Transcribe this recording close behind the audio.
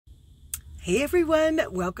Hey everyone,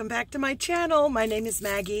 welcome back to my channel. My name is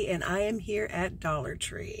Maggie and I am here at Dollar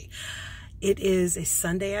Tree. It is a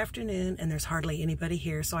Sunday afternoon and there's hardly anybody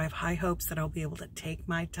here, so I have high hopes that I'll be able to take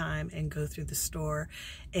my time and go through the store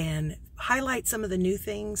and highlight some of the new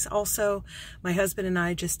things. Also, my husband and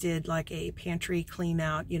I just did like a pantry clean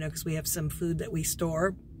out, because we have some food that we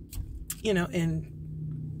store,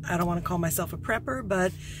 and I don't want to call myself a prepper,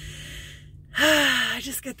 but I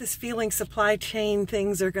just get this feeling supply chain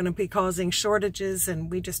things are going to be causing shortages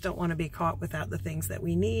and we just don't want to be caught without the things that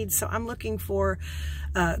we need. So I'm looking for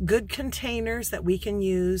good containers that we can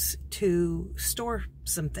use to store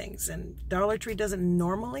some things. And Dollar Tree doesn't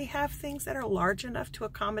normally have things that are large enough to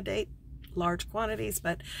accommodate large quantities,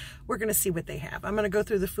 but we're going to see what they have. I'm going to go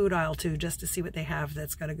through the food aisle too just to see what they have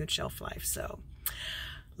that's got a good shelf life. So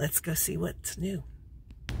let's go see what's new.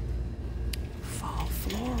 Fall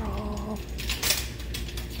floral.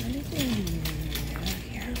 Anything new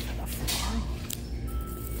here for the floral?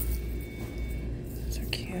 Those are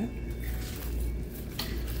cute.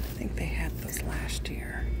 I think they had those last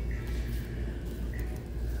year.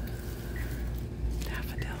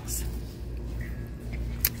 Daffodils.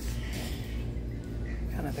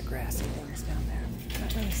 Kind of the grassy things down there.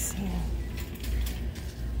 Not really seeing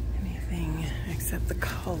anything except the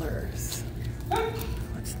colors.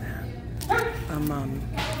 What's that?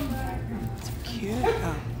 It's cute.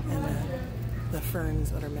 Oh, and the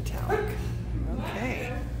ferns that are metallic.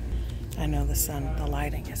 Okay. I know the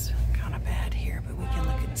lighting is kind of bad here, but we can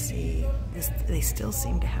look and see. They still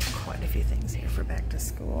seem to have quite a few things here for back to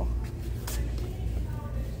school.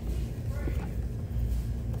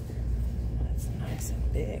 That's nice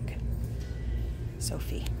and big.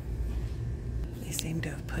 Sophie. They seem to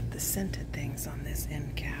have put the scented things on this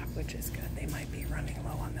end cap, which is good. They might be running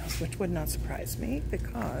low on those, which would not surprise me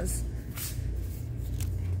because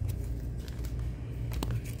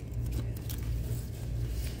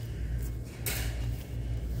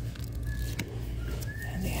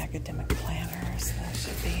and the academic planners, those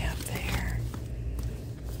should be up there.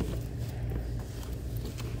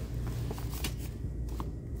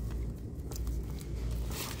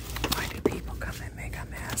 Why do people come and make a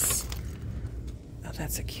mess? Oh,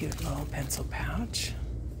 that's a cute little pencil pouch.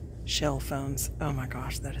 Shell phones. Oh my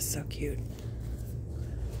gosh, that is so cute.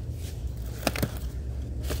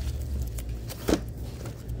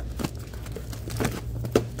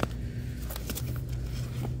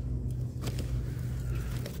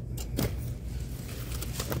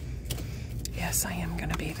 Yes, I am going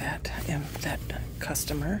to be that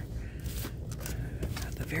customer.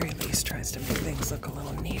 At the very least, tries to make things look a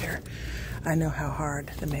little neater. I know how hard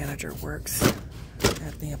the manager works,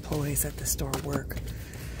 at the employees at the store work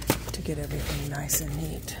to get everything nice and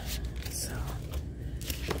neat. So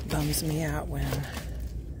it bums me out when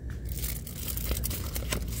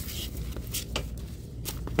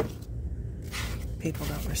people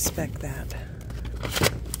don't respect that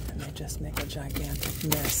and they just make a gigantic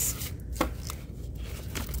mess.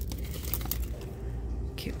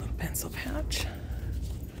 Cute little pencil pouch.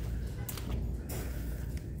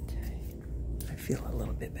 Okay. I feel a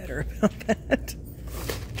little bit better about that.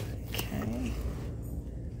 Okay.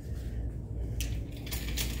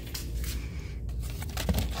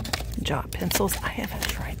 Jot pencils. I haven't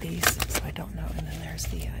tried these, so I don't know. And then there's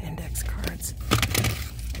the index cards.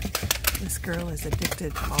 This girl is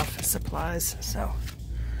addicted to office supplies, so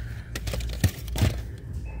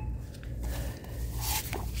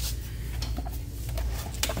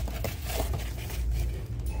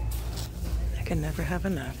I can never have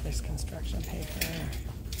enough. There's construction paper.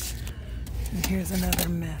 And here's another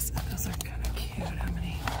mess. Oh, those are kind of cute. How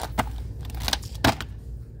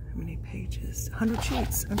many pages? 100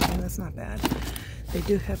 sheets. Okay, that's not bad. They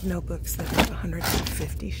do have notebooks that have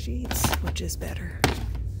 150 sheets, which is better.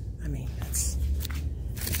 I mean, that's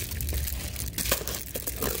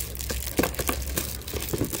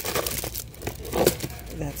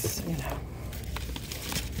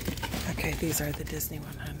Okay, these are the Disney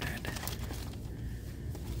 100.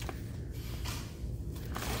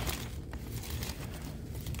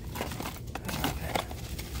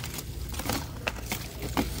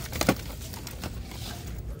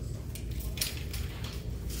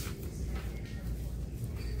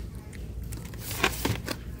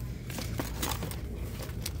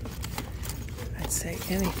 Say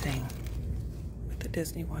anything with the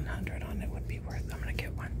Disney 100 on it would be worth. I'm gonna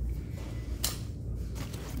get one,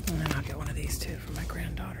 and then I'll get one of these too for my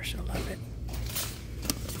granddaughter. She'll love it.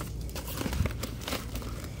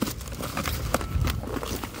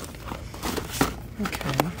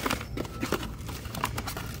 Okay,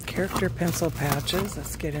 character pencil pouches.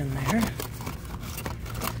 Let's get in there.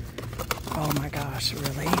 Oh my gosh,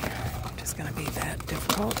 really? is going to be that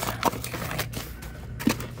difficult. Okay.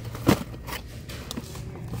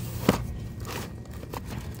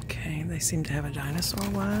 Okay, they seem to have a dinosaur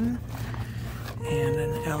one and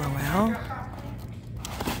an LOL.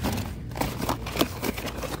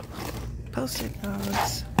 Post-it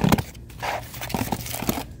notes.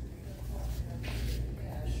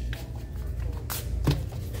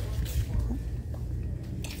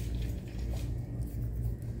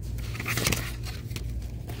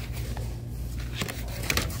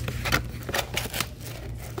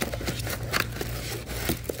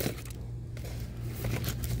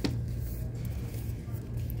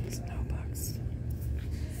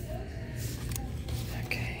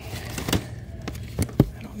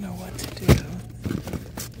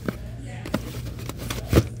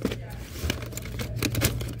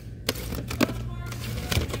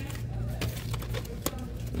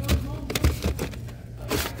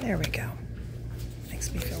 There we go.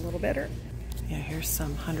 Makes me feel a little better. Yeah, here's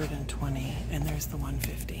some 120, and there's the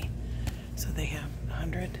 150. So they have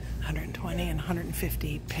 100, 120, and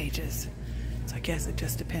 150 pages. So I guess it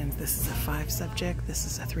just depends. This is a 5 subject, this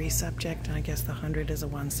is a 3 subject, and I guess the 100 is a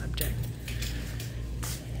 1 subject.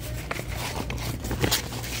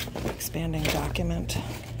 Expanding document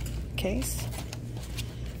case.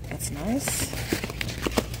 That's nice.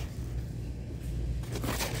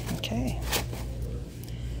 Okay.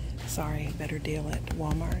 Sorry, better deal at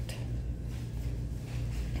Walmart.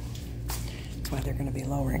 That's why they're going to be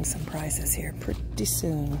lowering some prices here pretty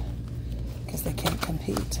soon, because they can't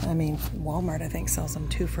compete. I mean, Walmart, I think, sells them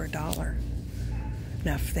 2 for $1.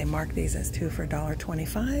 Now, if they mark these as 2 for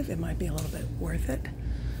 $1.25, it might be a little bit worth it.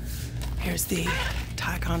 Here's the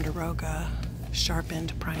Ticonderoga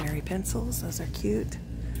sharpened primary pencils. Those are cute.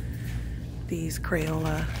 These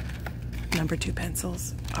Crayola number 2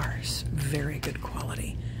 pencils are very good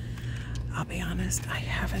quality. I'll be honest, I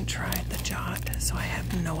haven't tried the Jot, so I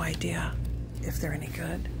have no idea if they're any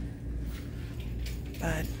good.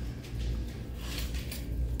 But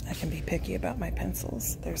I can be picky about my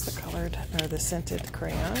pencils. There's the colored, or the scented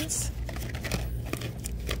crayons.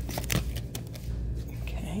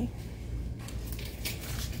 Okay.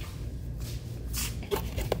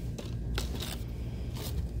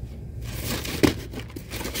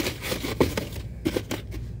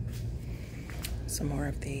 Some more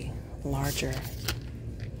of the larger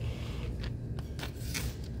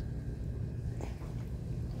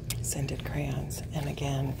scented crayons, and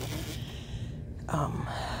again,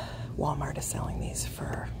 Walmart is selling these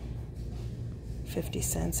for 50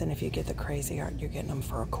 cents, and if you get the crazy art, you're getting them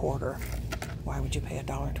for $1. Why would you pay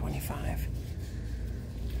 $1.25?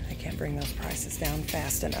 I can't bring those prices down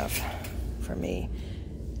fast enough for me.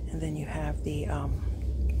 And then you have the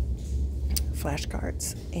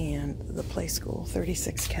flashcards and the Play School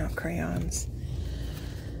 36 count crayons.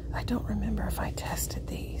 I don't remember if I tested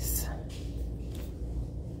these,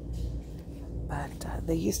 but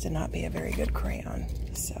they used to not be a very good crayon,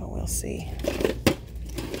 so we'll see.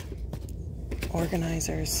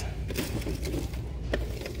 Organizers,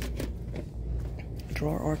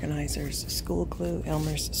 drawer organizers, school glue.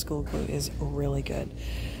 Elmer's school glue is really good.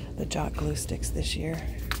 The Jot glue sticks this year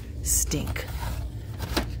stink.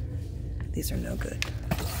 These are no good.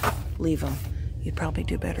 Leave them. You'd probably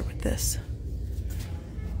do better with this.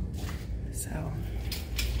 So,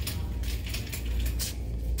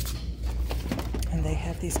 and they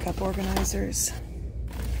have these cup organizers.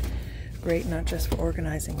 Great, not just for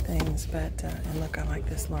organizing things, but, and look, I like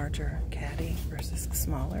this larger caddy versus the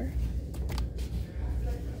smaller.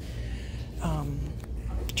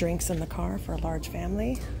 Drinks in the car for a large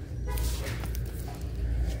family.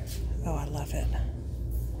 Oh, I love it.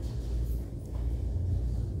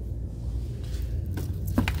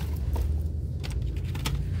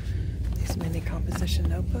 Mini composition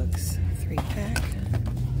notebooks, 3-pack.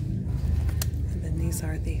 And then these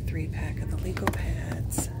are the 3-pack of the legal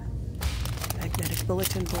pads. Magnetic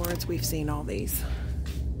bulletin boards, we've seen all these.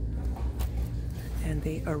 And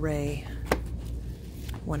the Array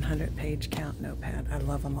 100-page count notepad. I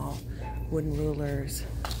love them all. Wooden rulers.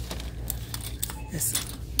 This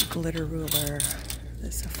glitter ruler.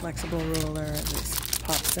 This flexible ruler. This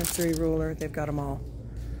pop sensory ruler. They've got them all.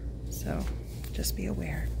 So just be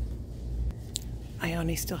aware.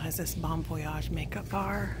 Ione still has this Bon Voyage makeup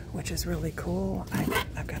bar, which is really cool.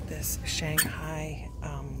 I've got this Shanghai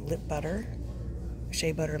lip butter,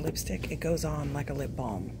 shea butter lipstick. It goes on like a lip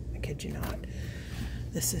balm, I kid you not.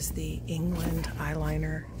 This is the England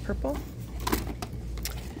eyeliner purple.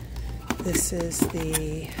 This is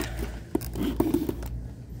the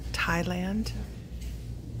Thailand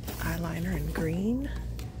eyeliner in green.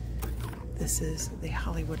 This is the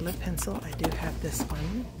Hollywood lip pencil. I do have this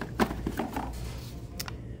one.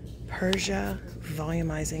 Persia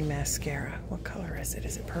Volumizing Mascara. What color is it?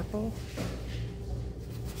 Is it purple?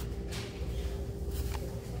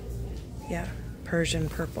 Yeah, Persian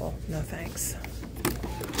purple. No thanks.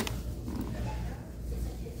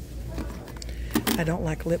 I don't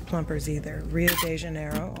like lip plumpers either. Rio de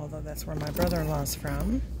Janeiro, although that's where my brother-in-law's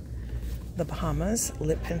from. The Bahamas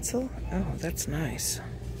lip pencil. Oh, that's nice.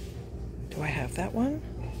 Do I have that one?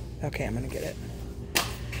 Okay, I'm gonna get it.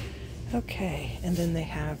 Okay, and then they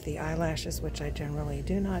have the eyelashes, which I generally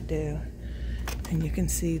do not do. And you can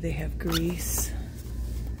see they have Greece,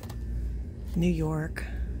 New York,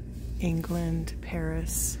 England,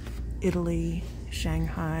 Paris, Italy,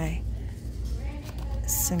 Shanghai,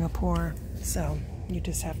 Singapore. So you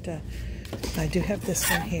just have to, I do have this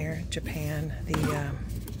one here, Japan, the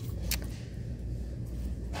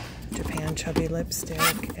Japan Chubby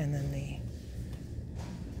Lipstick, and then the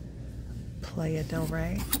Playa del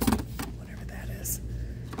Rey, whatever that is.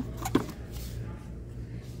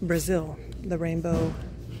 Brazil, the Rainbow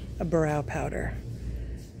Brow Powder.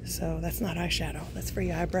 So that's not eyeshadow, that's for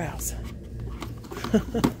your eyebrows.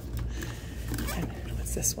 And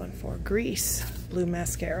what's this one for? Greece, Blue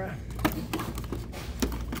Mascara.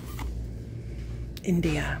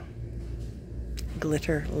 India,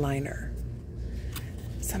 Glitter Liner.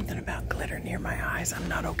 Something about glitter near my eyes I'm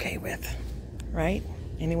not okay with, right?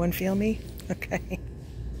 Anyone feel me? Okay.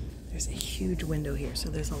 There's a huge window here, so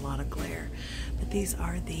there's a lot of glare. But these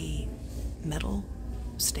are the metal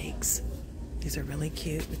stakes. These are really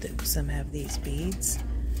cute. Some have these beads,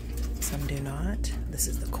 some do not. This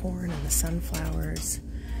is the corn and the sunflowers.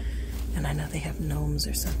 And I know they have gnomes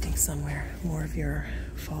or something somewhere. More of your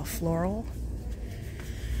fall floral.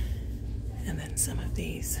 And then some of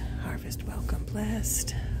these, Harvest Welcome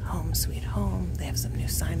Blessed, Home Sweet Home. They have some new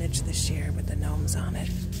signage this year with the gnomes on it.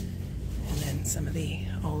 And then some of the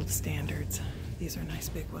old standards. These are nice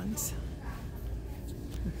big ones.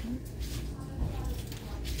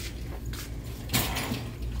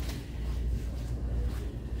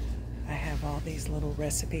 I have all these little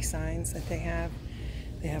recipe signs that they have.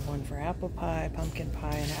 They have one for apple pie, pumpkin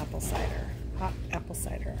pie, and apple cider. Hot apple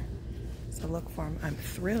cider. So look for them. I'm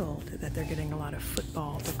thrilled that they're getting a lot of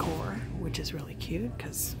football decor, which is really cute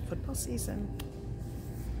because football season.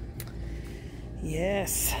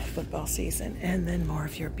 Yes, football season. And then more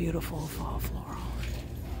of your beautiful fall floral.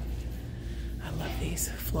 I love these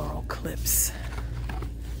floral clips.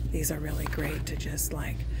 These are really great to just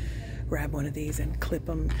like grab one of these and clip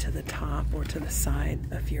them to the top or to the side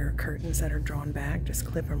of your curtains that are drawn back. Just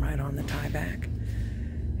clip them right on the tie back.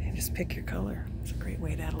 Just pick your color. It's a great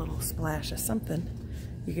way to add a little splash of something.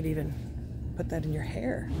 You could even put that in your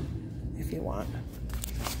hair if you want.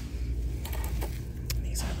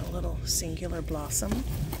 These are the little singular blossom.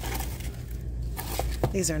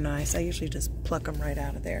 These are nice. I usually just pluck them right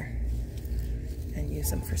out of there and use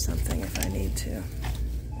them for something if I need to.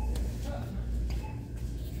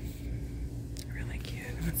 Really cute.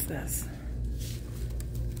 What's this?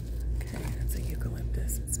 Okay, it's a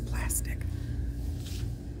eucalyptus. It's plastic.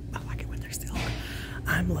 I like it when they're silk.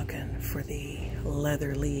 I'm looking for the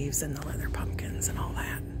leather leaves and the leather pumpkins and all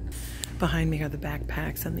that. Behind me are the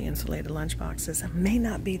backpacks and the insulated lunch boxes. It may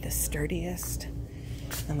not be the sturdiest.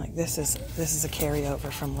 And like this is a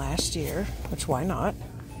carryover from last year, which why not?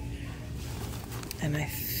 And I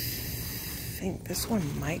think this one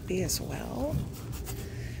might be as well.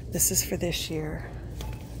 This is for this year.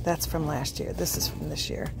 That's from last year. This is from this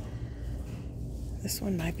year. This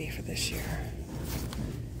one might be for this year.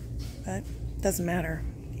 But doesn't matter,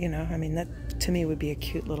 you know. I mean, that to me would be a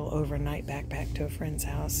cute little overnight backpack to a friend's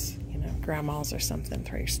house, you know, grandma's or something.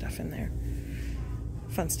 Throw your stuff in there.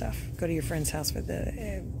 Fun stuff. Go to your friend's house for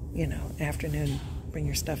the, you know, afternoon. Bring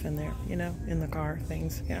your stuff in there, you know, in the car,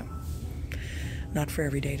 things, yeah. Not for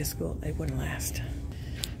every day to school. It wouldn't last.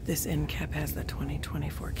 This end cap has the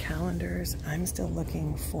 2024 calendars. I'm still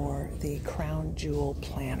looking for the Crown Jewel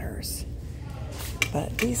planners.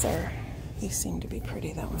 But these seem to be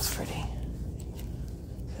pretty. That one's pretty.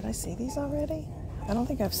 Did I see these already? I don't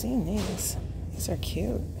think I've seen these. These are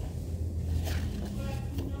cute.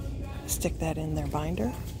 Stick that in their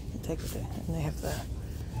binder. And they have the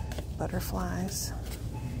butterflies,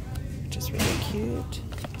 which is really cute.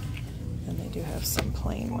 And they do have some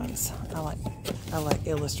plain ones. I like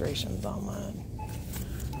illustrations on mine.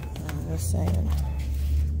 I'm just saying.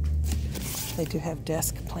 They do have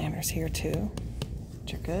desk planners here too,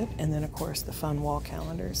 which are good. And then of course the fun wall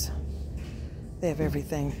calendars. They have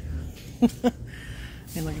everything. I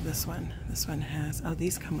mean, look at this one. This one has, oh,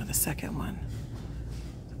 these come with a second one.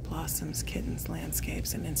 Blossoms, kittens,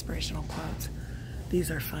 landscapes, and inspirational quotes. These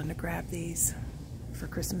are fun to grab these for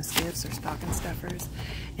Christmas gifts or stocking stuffers.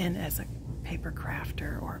 And as a paper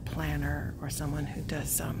crafter or a planner or someone who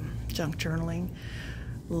does junk journaling,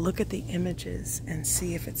 look at the images and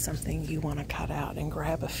see if it's something you want to cut out and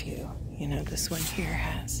grab a few. You know, this one here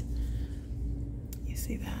has, you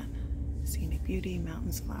see that? Scenic beauty,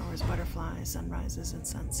 mountains, flowers, butterflies, sunrises and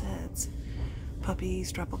sunsets,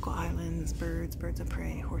 puppies, tropical islands, birds, birds of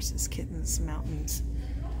prey, horses, kittens, mountains.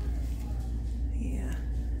 Yeah.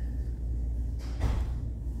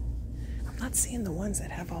 I'm not seeing the ones that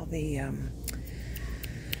have all the,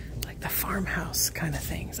 like the farmhouse kind of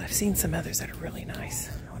things. I've seen some others that are really nice.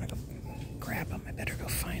 I want to go grab them. I better go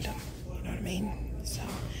find them. You know what I mean? So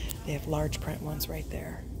they have large print ones right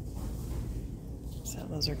there. So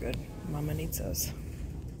those are good. Mama needs those.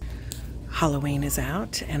 Halloween is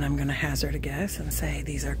out, and I'm going to hazard a guess and say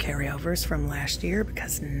these are carryovers from last year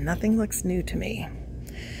because nothing looks new to me.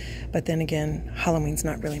 But then again, Halloween's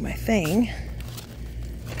not really my thing.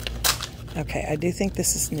 Okay, I do think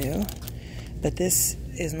this is new, but this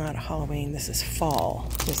is not Halloween, this is fall.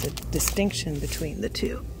 There's a distinction between the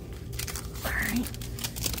two. All right,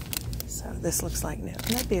 so this looks like new.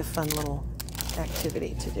 That'd be a fun little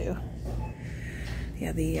activity to do.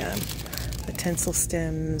 Yeah, the tinsel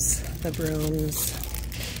stems, the brooms,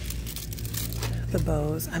 the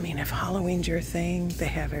bows. I mean, if Halloween's your thing, they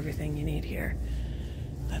have everything you need here.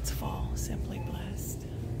 That's fall. Simply Blessed.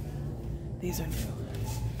 These are new.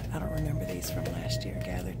 I don't remember these from last year.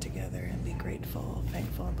 Gathered together and be grateful,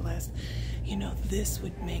 thankful, and blessed. You know, this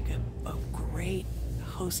would make a great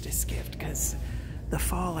hostess gift because the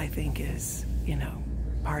fall, I think, is, you know,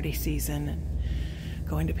 party season and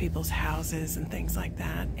going to people's houses and things like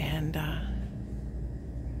that. And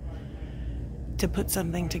to put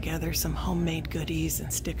something together, some homemade goodies,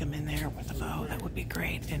 and stick them in there with a bow, that would be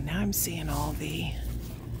great. And now I'm seeing all the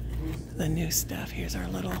new stuff. Here's our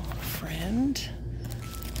little friend.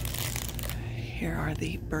 Here are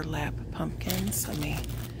the burlap pumpkins.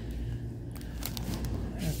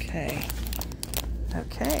 Okay.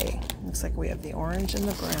 Okay. Looks like we have the orange and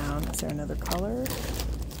the brown. Is there another color?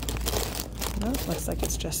 No, looks like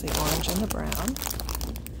it's just the orange and the brown.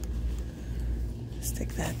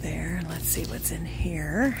 Stick that there, and let's see what's in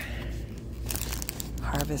here.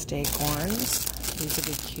 Harvest acorns. These would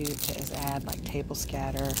be cute to add like table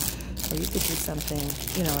scatter, or you could do something,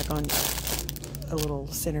 you know, like on a little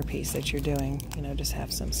centerpiece that you're doing, you know, just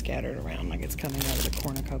have some scattered around like it's coming out of the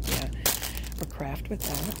cornucopia, or craft with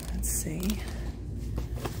that. Let's see.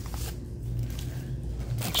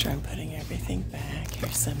 Make sure I'm putting everything back.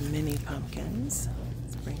 Here's some mini pumpkins.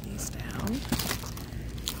 Let's bring these down.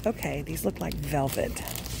 Okay, these look like velvet.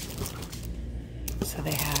 So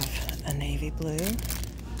they have a navy blue,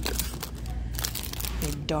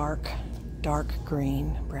 a dark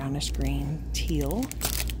green, brownish green, teal,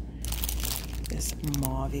 this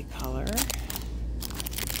mauve color,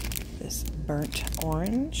 this burnt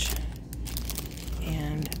orange,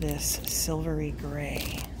 and this silvery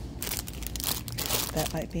gray.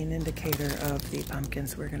 That might be an indicator of the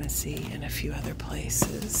pumpkins we're going to see in a few other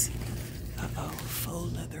places. Uh-oh,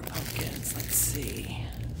 faux leather pumpkins. Let's see.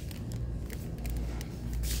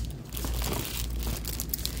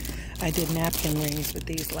 I did napkin rings with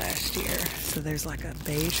these last year. So there's like a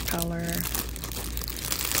beige color,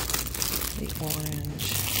 the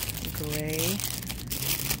orange, gray,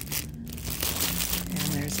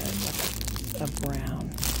 and there's a brown.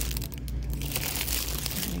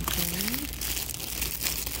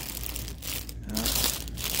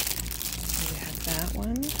 We have that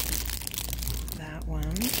one, that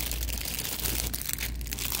one,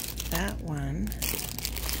 that one,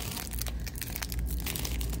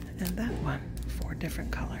 and that one. 4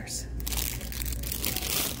 different colors.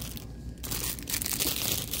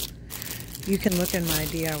 You can look in my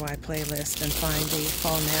DIY playlist and find the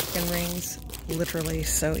fall napkin rings. Literally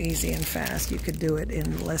so easy and fast. You could do it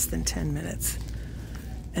in less than 10 minutes.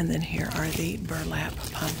 And then here are the burlap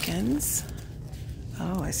pumpkins.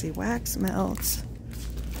 Oh, I see wax melts.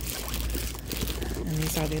 And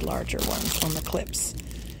these are the larger ones on the clips.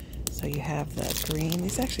 So you have the green.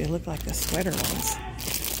 These actually look like the sweater ones.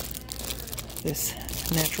 This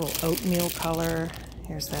natural oatmeal color.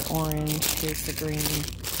 Here's that orange. Here's the green.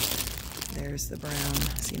 There's the brown.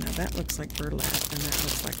 See, now that looks like burlap, and that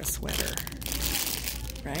looks like a sweater.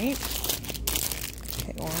 Right?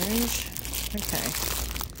 Okay, orange. Okay.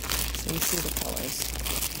 So you see the colors.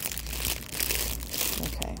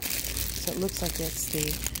 Okay. So it looks like it's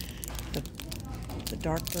the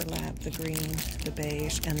dark burlap, the green, the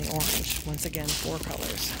beige, and the orange. Once again, 4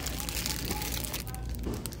 colors.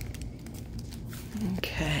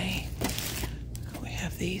 Okay. We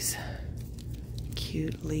have these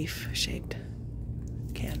cute leaf-shaped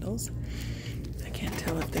candles. I can't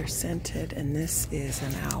tell if they're scented, and this is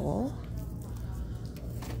an owl.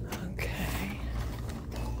 Okay.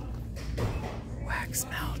 Wax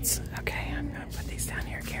melts. Okay, I'm going to put these down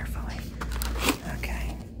here carefully.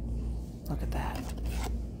 Okay. Look at that.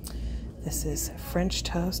 This is French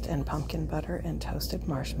toast and pumpkin butter and toasted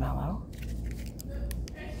marshmallow.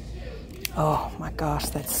 Oh my gosh,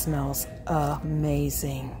 that smells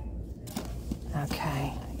amazing.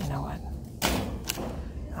 Okay, you know what?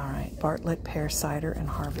 All right, Bartlett pear cider and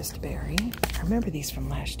harvest berry. I remember these from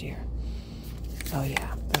last year. Oh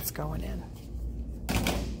yeah, that's going in.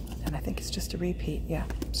 And I think it's just a repeat. Yeah,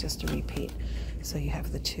 it's just a repeat. So you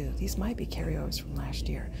have the two. These might be carryovers from last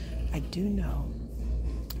year. I do know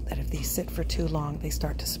that if these sit for too long, they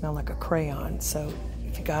start to smell like a crayon. So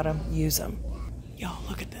if you got them, use them. Y'all,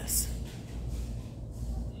 look at this.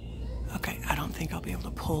 Okay, I don't think I'll be able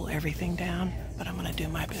to pull everything down, but I'm gonna do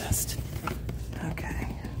my best. Okay.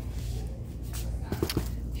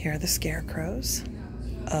 Here are the scarecrows.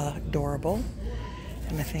 Adorable.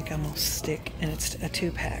 And I think I'm gonna stick, and it's a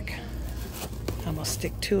 2-pack. I'm gonna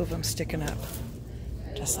stick 2 of them sticking up.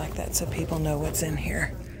 Just like that, so people know what's in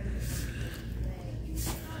here.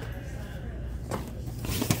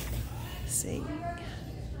 See?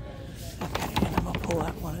 Okay, and I'm gonna pull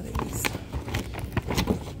out one of these.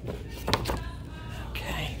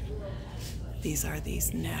 Okay. These are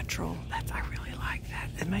these natural, I really like that.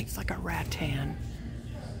 It makes like a rattan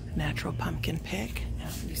natural pumpkin pick.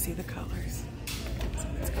 You see the colors. So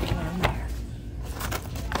what's going on there?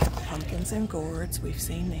 Pumpkins and gourds, we've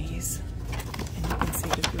seen these. And you can see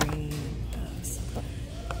the green.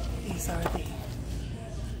 These are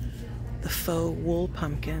the faux wool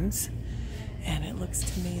pumpkins. And it looks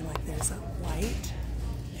to me like there's a white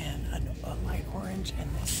and a light orange and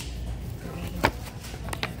this green. I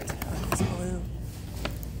can't tell, this blue.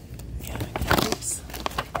 Yeah, oops.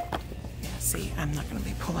 Yeah, see, I'm not going to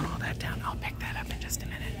be pulling all that down. I'll pick that up in just a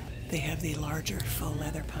minute. They have the larger faux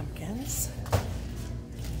leather pumpkins. Can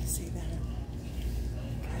you see that?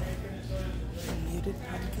 Okay. The muted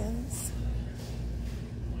pumpkins.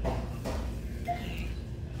 Okay.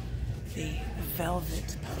 The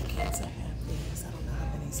velvet pumpkins. I have these. I don't know how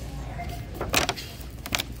many's in there.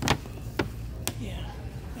 Yeah,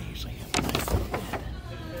 I usually have less than that.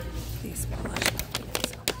 These plush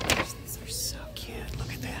pumpkins. Oh my gosh, these are so cute.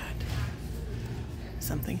 Look at that.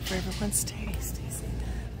 Something for everyone's taste. You see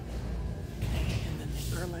that? Okay, and then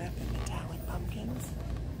the burlap and metallic pumpkins.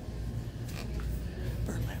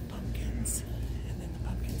 Burlap pumpkins. And then the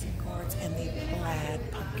pumpkins and gourds. And the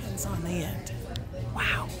plaid pumpkins on the end.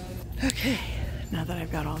 Wow. Okay, now that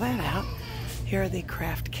I've got all that out, here are the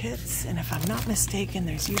craft kits, and if I'm not mistaken,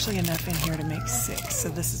 there's usually enough in here to make 6. So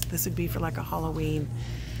this would be for like a Halloween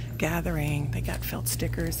gathering. They got felt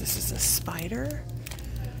stickers. This is a spider,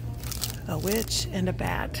 a witch, and a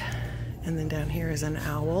bat. And then down here is an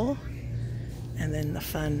owl, and then the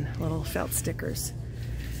fun little felt stickers.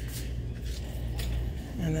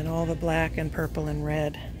 And then all the black and purple and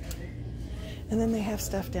red. And then they have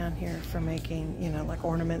stuff down here for making, you know, like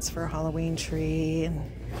ornaments for a Halloween tree and,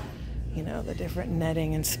 you know, the different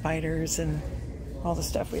netting and spiders and all the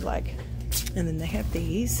stuff we like. And then they have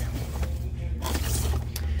these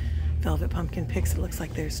velvet pumpkin picks. It looks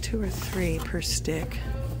like there's 2 or 3 per stick.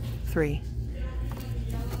 3.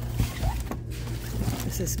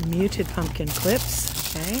 This is muted pumpkin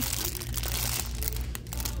clips, okay.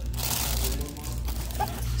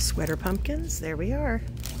 Sweater pumpkins, there we are.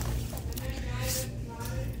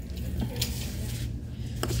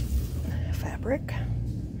 Fabric.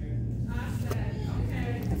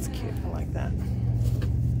 That's cute. I like that.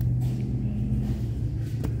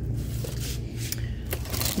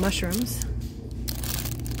 Mushrooms.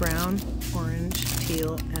 Brown, orange,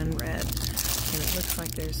 teal, and red. And it looks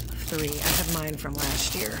like there's 3. I have mine from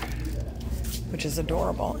last year, which is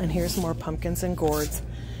adorable. And here's more pumpkins and gourds.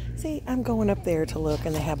 See, I'm going up there to look,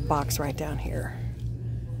 and they have a box right down here.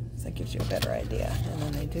 So that gives you a better idea. And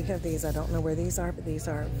then they do have these. I don't know where these are, but these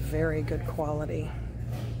are very good quality.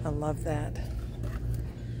 I love that.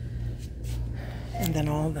 And then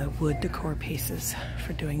all the wood decor pieces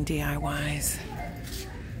for doing DIYs.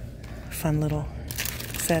 Fun little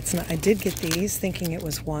sets. Now, I did get these thinking it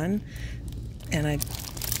was 1, and I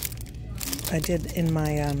did in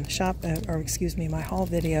my my haul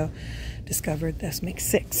video, discovered this makes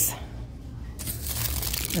 6.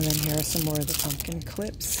 And then here are some more of the pumpkin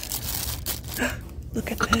clips. Look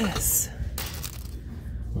at this.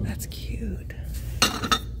 That's cute.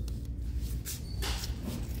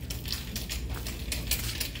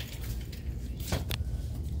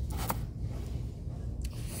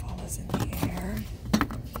 Fall is in the air.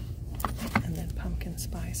 And then pumpkin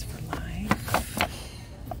spice Flowers for Life.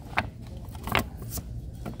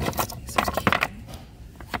 These are cute.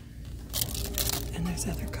 And there's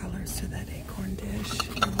other colors to that acorn dish.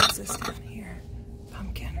 And what's this down here?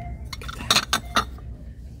 Pumpkin. Look at that.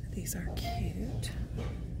 These are cute.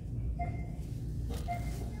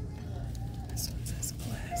 This one says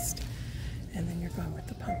Blessed. And then you're going with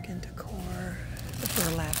the pumpkin decor, the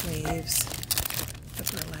burlap leaves, the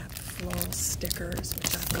burlap floral stickers,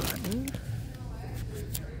 which I've gotten,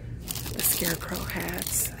 the scarecrow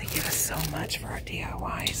hats. They give us so much for our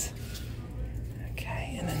DIYs.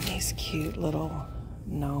 Okay, and then these cute little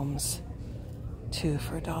gnomes, 2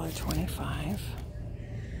 for $1.25.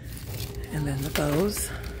 And then the bows.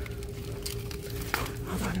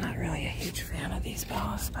 Although I'm not really a huge fan of these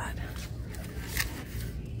bows, but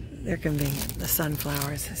they're convenient. The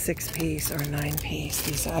sunflowers, 6-piece or 9-piece.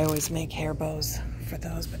 These, I always make hair bows for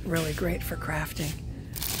those, but really great for crafting.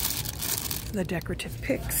 The decorative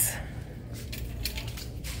picks.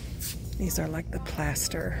 These are like the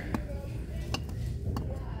plaster.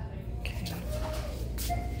 Okay.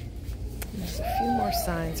 And there's a few more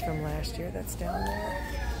signs from last year that's down there.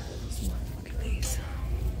 Look at these.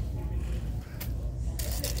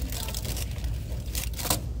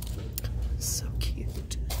 So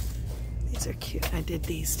cute. These are cute. I did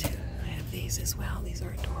these too. I have these as well. These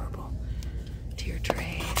are adorable. Tier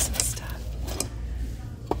trays and stuff.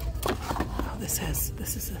 Oh, this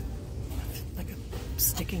is like a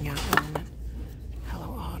sticking out element.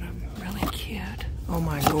 Hello Autumn. Really cute. Oh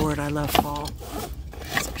my lord, I love fall.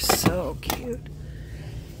 These are so cute.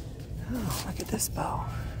 Oh, look at this bow.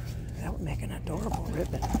 That would make an adorable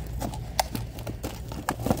ribbon.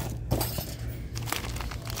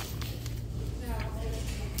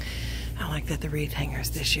 I like that the wreath hangers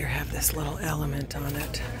this year have this little element on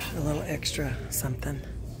it, a little extra something.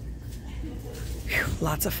 Whew,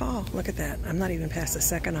 lots of fall. Look at that. I'm not even past the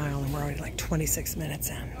second aisle and we're already like 26 minutes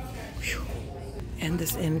in. Whew. And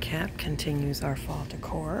this end cap continues our fall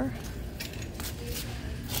decor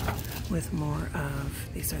with more of,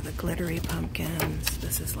 these are the glittery pumpkins.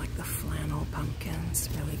 This is like the flannel pumpkins,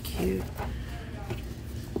 really cute.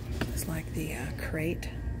 It's like the crate.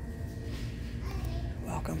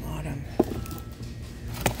 Welcome Autumn.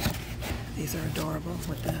 These are adorable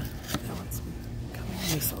with the, that one's coming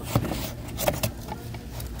loose a little bit.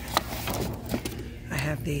 I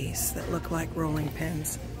have these that look like rolling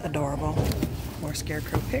pins, adorable. More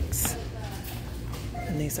scarecrow picks.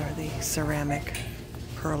 And these are the ceramic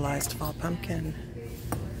pearlized fall pumpkin.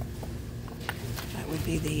 That would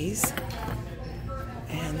be these.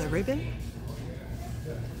 And the ribbon.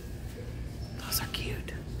 Those are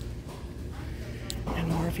cute. And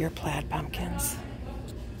more of your plaid pumpkins.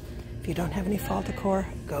 If you don't have any fall decor,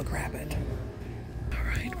 go grab it. All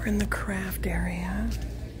right, we're in the craft area.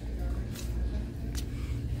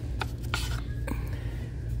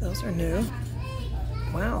 Those are new.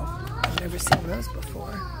 Wow, I've never seen those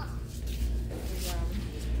before.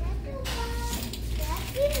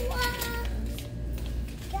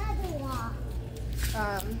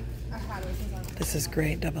 This is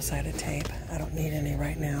great double-sided tape. I don't need any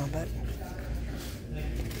right now, but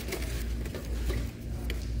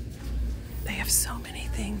they have so many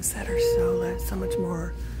things that are so much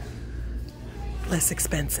more less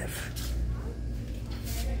expensive.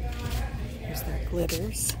 Here's their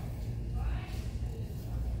glitters.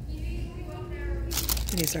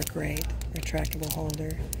 These are great. Retractable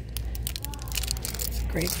holder. It's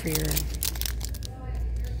great for your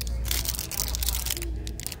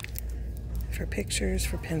pictures,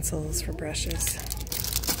 for pencils, for brushes.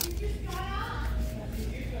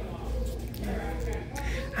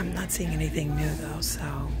 I'm not seeing anything new though,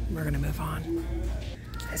 so we're gonna move on.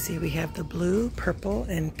 I see we have the blue, purple,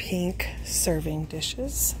 and pink serving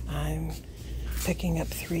dishes. I'm picking up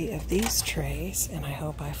 3 of these trays, and I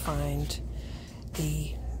hope I find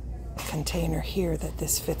the container here that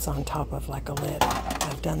this fits on top of, like a lid.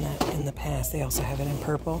 I've done that in the past. They also have it in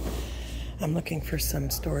purple. I'm looking for some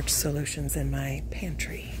storage solutions in my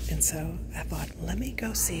pantry, and so I thought, let me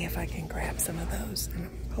go see if I can grab some of those, and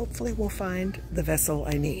hopefully we'll find the vessel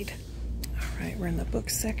I need. All right, we're in the book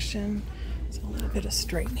section. There's a little bit of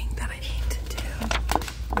straightening that I need to do,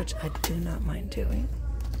 which I do not mind doing.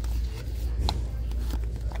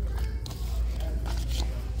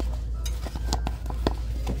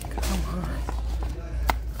 Come on.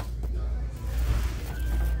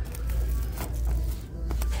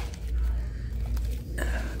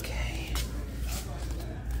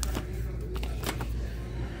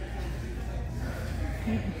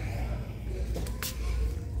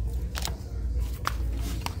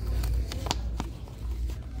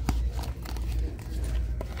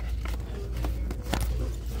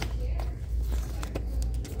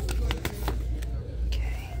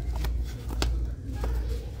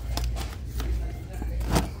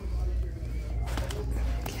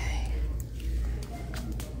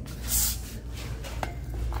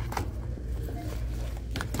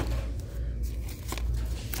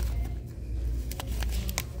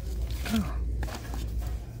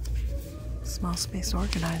 Small space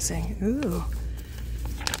organizing. Ooh.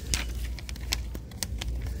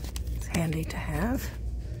 It's handy to have.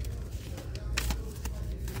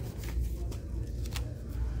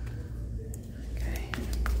 Okay.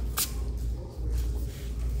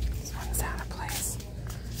 This one's out of place.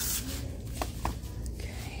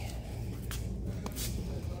 Okay.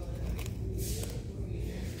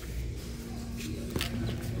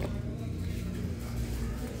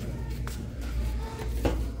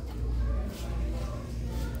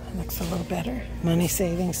 Looks a little better. Money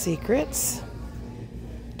saving secrets.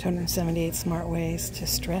 278 smart ways to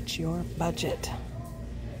stretch your budget.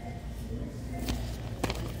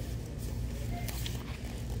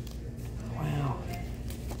 Wow.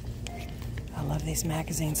 I love these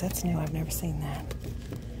magazines. That's new. I've never seen that.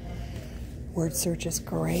 Word search is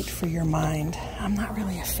great for your mind. I'm not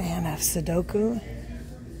really a fan of Sudoku.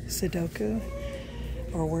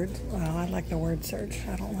 Or well, I like the word search.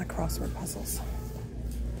 I don't like crossword puzzles.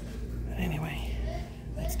 Anyway,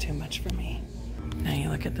 that's too much for me. Now you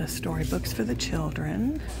look at the storybooks for the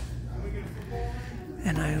children,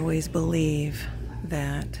 and I always believe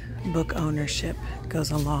that book ownership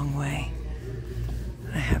goes a long way.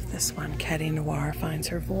 I have this one, Caddy Noir Finds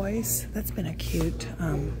Her Voice. That's been a cute,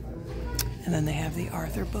 and then they have the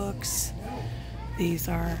Arthur books. These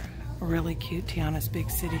are really cute. Tiana's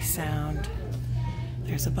Big City Sound.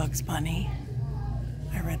 There's a Bugs Bunny.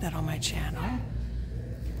 I read that on my channel.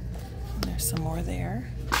 There's some more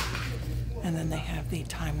there. And then they have the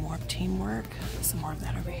Time Warp Teamwork. Some more of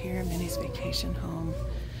that over here. Minnie's Vacation Home.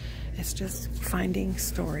 It's just finding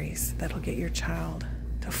stories that'll get your child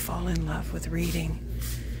to fall in love with reading.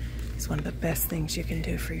 It's one of the best things you can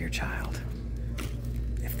do for your child.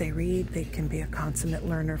 If they read, they can be a consummate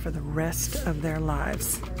learner for the rest of their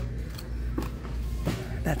lives.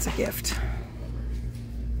 That's a gift.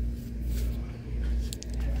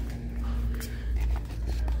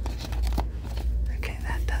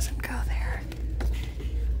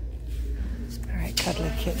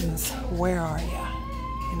 Cuddly kittens, where are you?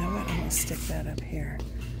 You know what? I'm going to stick that up here.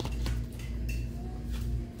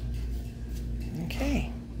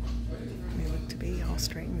 Okay. We look to be all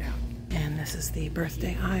straightened out. And this is the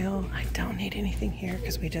birthday aisle. I don't need anything here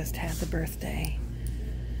because we just had the birthday.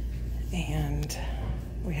 And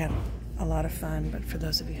we had a lot of fun. But for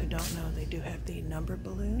those of you who don't know, they do have the number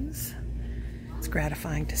balloons. It's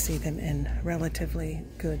gratifying to see them in relatively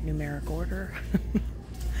good numeric order.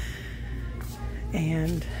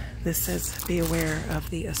 And this says, be aware of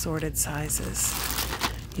the assorted sizes.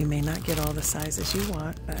 You may not get all the sizes you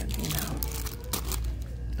want, but you know,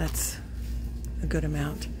 that's a good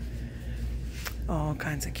amount. All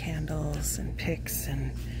kinds of candles and picks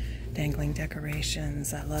and dangling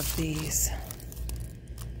decorations. I love these.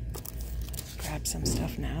 Grab some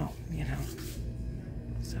stuff now, you know.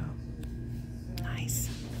 So, nice.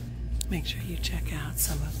 Make sure you check out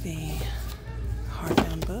some of the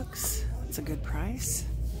hardbound books. It's a good price.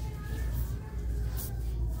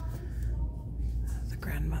 The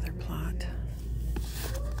Grandmother Plot.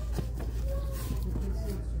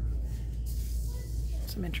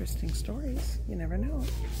 Some interesting stories. You never know.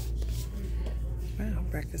 Wow,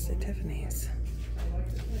 Breakfast at Tiffany's.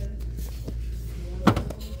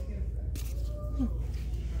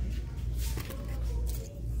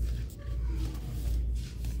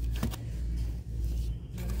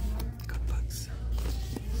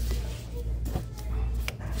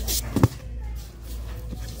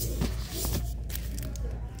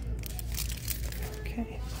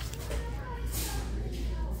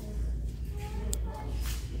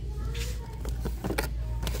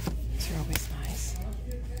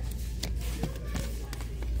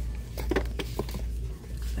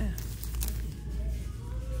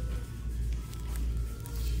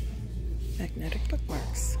 Magnetic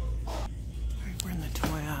bookmarks. Alright, we're in the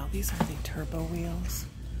toy aisle. These are the Turbo Wheels.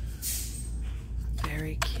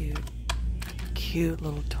 Very cute. Cute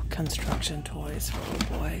little construction toys for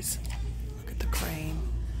little boys. Look at the crane.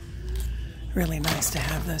 Really nice to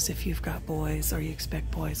have those if you've got boys or you expect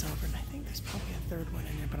boys over. And I think there's probably a third one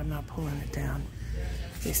in there, but I'm not pulling it down.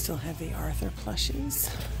 They still have the Arthur plushies.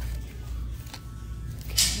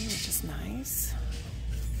 Okay, which is nice.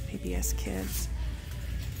 PBS Kids.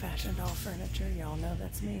 Fashion doll furniture, y'all know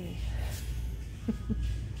that's me.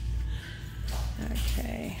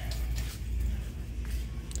 Okay.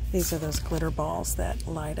 These are those glitter balls that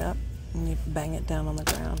light up and you bang it down on the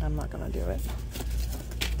ground. I'm not going to do it.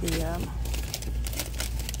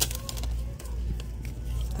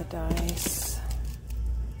 The dice.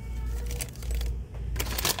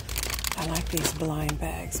 I like these blind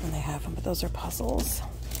bags when they have them, but those are puzzles.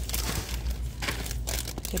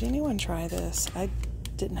 Did anyone try this? I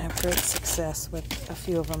didn't have great success with a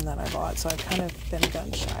few of them that I bought, so I've kind of been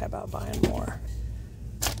gun shy about buying more.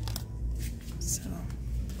 So,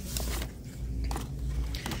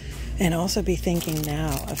 and also be thinking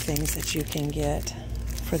now of things that you can get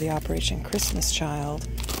for the Operation Christmas Child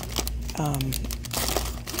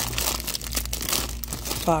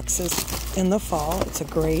boxes in the fall. It's a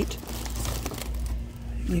great,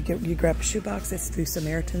 you grab a shoebox. It's through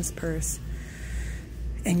Samaritan's Purse,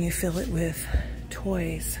 and you fill it with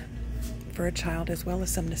toys for a child, as well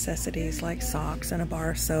as some necessities like socks and a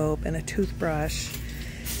bar of soap and a toothbrush,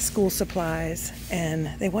 school supplies. And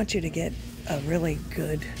they want you to get a really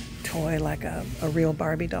good toy, like a real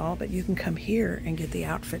Barbie doll, but you can come here and get the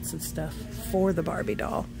outfits and stuff for the Barbie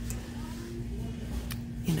doll.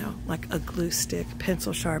 You know, like a glue stick,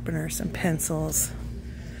 pencil sharpener, some pencils,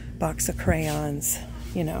 box of crayons,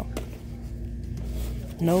 you know.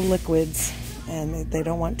 No liquids, and they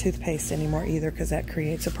don't want toothpaste anymore either, because that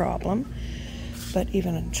creates a problem. But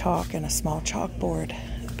even a chalk and a small chalkboard,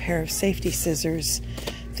 a pair of safety scissors,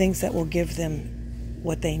 things that will give them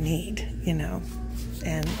what they need, you know.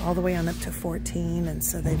 And all the way on up to 14, and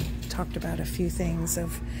so they talked about a few things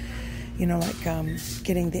of, you know, like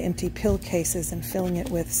getting the empty pill cases and filling it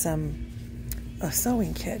with a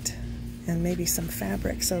sewing kit and maybe some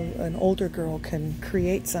fabric, so an older girl can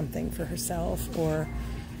create something for herself, or,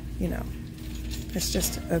 you know, it's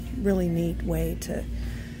just a really neat way to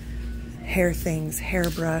hair things,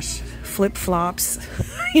 hairbrush, flip-flops,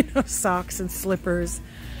 you know, socks and slippers.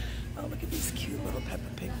 Oh, look at these cute little Peppa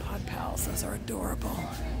Pig Pod Pals. Those are adorable.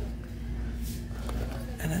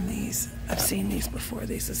 And then these, I've seen these before.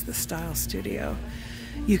 This is the Style Studio.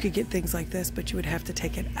 You could get things like this, but you would have to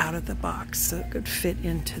take it out of the box so it could fit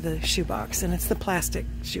into the shoebox. And it's the plastic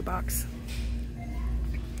shoebox.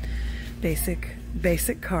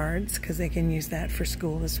 Basic cards, because they can use that for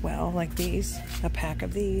school as well, like these. A pack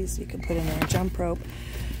of these. You can put in there a jump rope.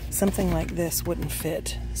 Something like this wouldn't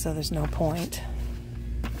fit, so there's no point,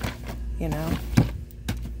 you know.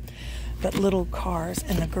 But little cars,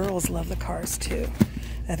 and the girls love the cars too.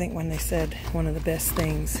 I think when they said one of the best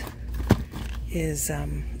things is,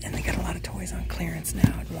 and they got a lot of toys on clearance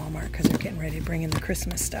now at Walmart because they're getting ready to bring in the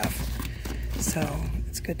Christmas stuff. So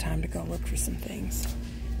it's a good time to go look for some things.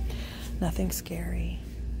 Nothing scary.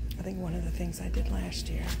 I think one of the things I did last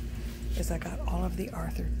year is I got all of the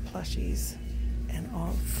Arthur plushies and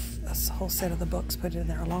a whole set of the books, put it in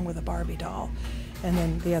there along with a Barbie doll, and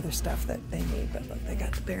then the other stuff that they need. But look, they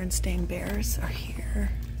got the Berenstain Bears are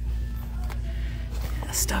here.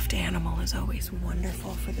 A stuffed animal is always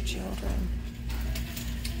wonderful for the children.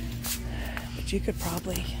 But you could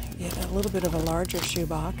probably get a little bit of a larger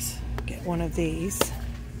shoebox, get one of these,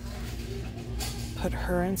 put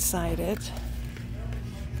her inside it,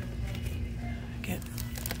 get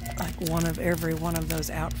like one of every one of those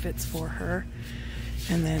outfits for her,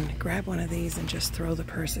 and then grab one of these and just throw the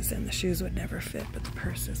purses in. The shoes would never fit, but the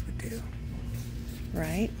purses would do.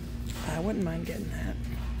 Right? I wouldn't mind getting that.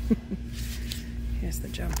 Here's the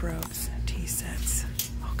jump ropes, tea sets,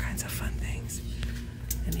 all kinds of fun things.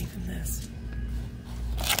 And even this.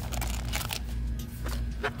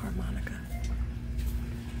 Harmonica.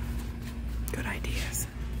 Good ideas.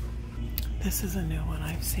 This is a new one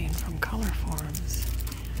I've seen from Color Forms.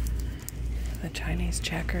 The Chinese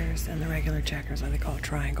checkers and the regular checkers, what they call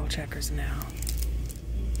triangle checkers now.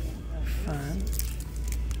 Fun.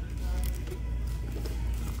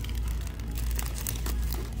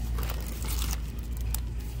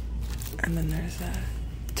 And then there's a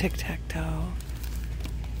tic-tac-toe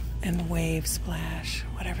and wave splash,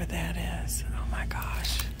 whatever that is. Oh my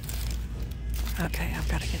gosh. Okay, I've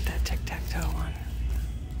got to get that tic-tac-toe one.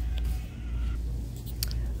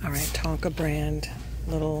 All right, Tonka brand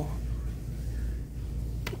little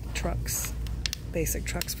trucks, basic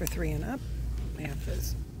trucks for 3 and up. We have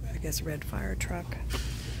this, I guess, red fire truck,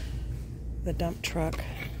 the dump truck.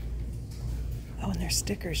 Oh, and there's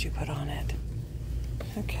stickers you put on it.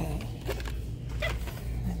 Okay.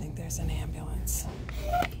 I think there's an ambulance.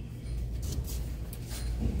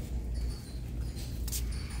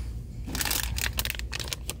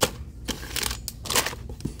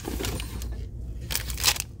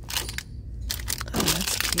 Oh,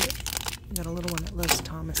 that's cute. Got a little one that loves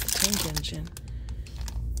Thomas the Tank Engine.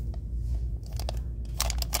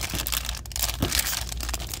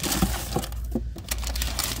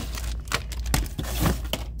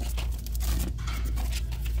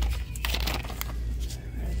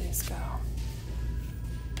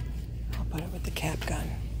 Cap gun.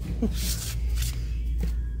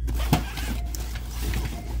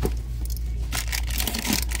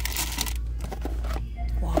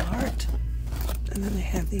 Wall art. And then they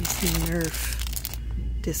have these Nerf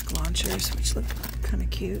disc launchers, which look kind of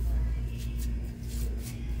cute.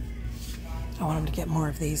 I want them to get more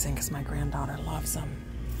of these in because my granddaughter loves them.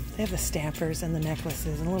 They have the stampers and the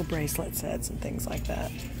necklaces and little bracelet sets and things like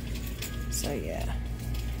that. So yeah.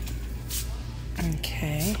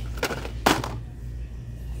 Okay.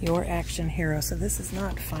 Your Action Hero. So this is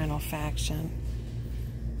not Final Faction.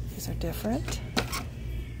 These are different.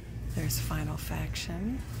 There's Final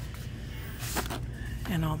Faction.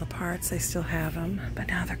 And all the parts, they still have them. But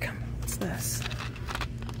now they're coming. What's this?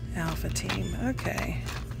 Alpha Team. Okay.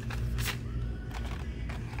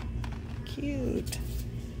 Cute.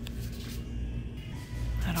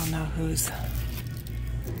 I don't know who's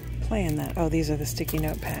playing that. Oh, these are the sticky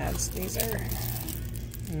note pads. These are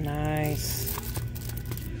nice.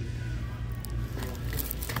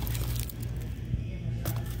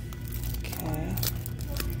 Okay.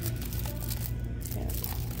 Yeah.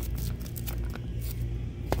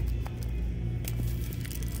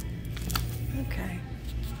 Okay.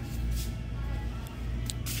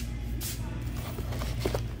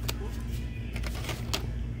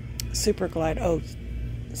 Super Glide. Oh,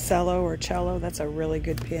 cello or cello. That's a really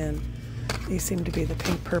good pin. These seem to be the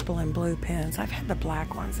pink, purple, and blue pins. I've had the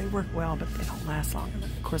black ones. They work well, but they don't last long. And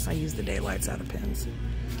of course, I use the daylights out of pins.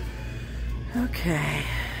 Okay.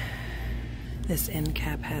 This end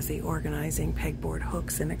cap has the organizing pegboard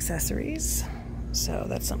hooks and accessories. So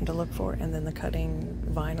that's something to look for. And then the cutting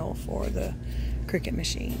vinyl for the Cricut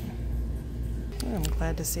machine. I'm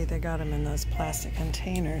glad to see they got them in those plastic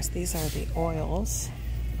containers. These are the oils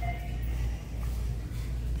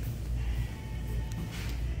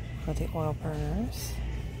for the oil burners.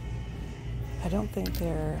 I don't think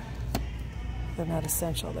they're not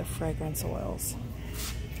essential. They're fragrance oils.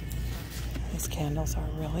 These candles are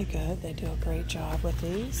really good. They do a great job with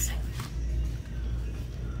these.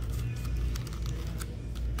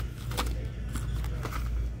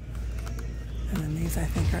 And then these, I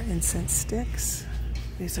think, are incense sticks.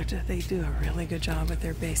 They do a really good job with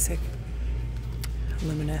their basic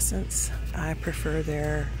luminescence. I prefer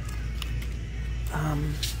their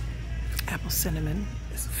apple cinnamon.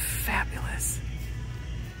 It's fabulous.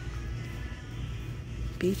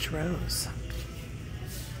 Beach rose.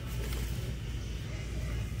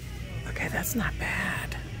 Okay, that's not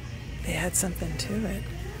bad. They add something to it.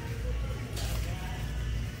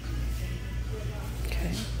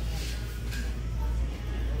 Okay.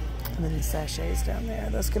 And then the sachets down there.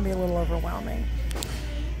 Those can be a little overwhelming.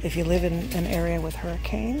 If you live in an area with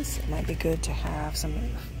hurricanes, it might be good to have some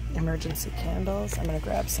emergency candles. I'm going to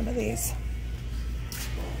grab some of these.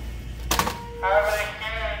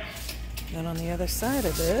 Then on the other side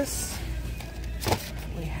of this,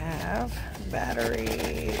 we have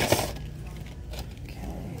batteries.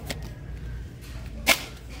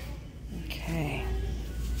 Okay.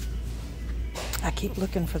 I keep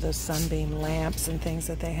looking for those sunbeam lamps and things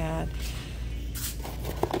that they had.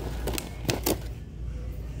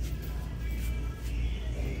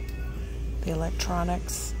 The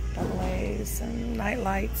electronics, AA's and night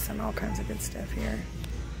lights and all kinds of good stuff here.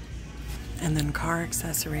 And then car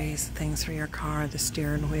accessories, things for your car, the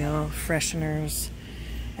steering wheel, fresheners,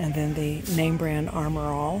 and then the name brand Armor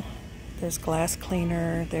All. There's glass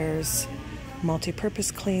cleaner, there's multi-purpose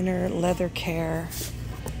cleaner, leather care.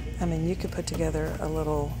 I mean, you could put together a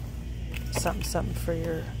little something for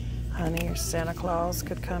your honey or Santa Claus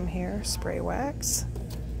could come here. Spray wax.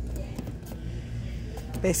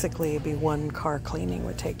 Basically, it'd be one car cleaning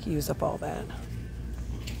would use up all that.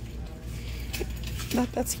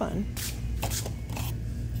 But that's fun.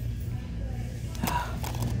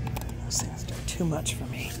 Those things are too much for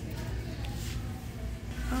me.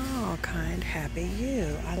 Oh, Kind Happy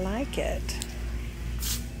You. I like it.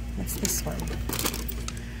 What's this one?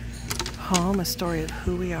 Home, a story of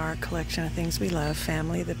who we are, a collection of things we love,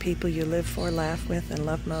 family, the people you live for, laugh with, and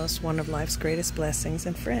love most, one of life's greatest blessings,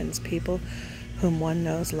 and friends, people whom one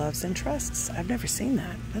knows, loves, and trusts. I've never seen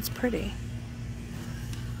that. That's pretty.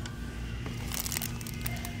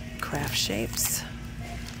 Craft shapes,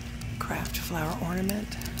 craft flower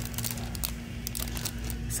ornament.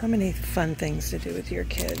 So many fun things to do with your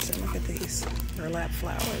kids. And look at these burlap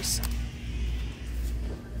flowers.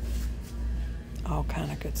 All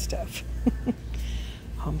kind of good stuff.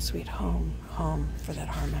 Home sweet home. Home for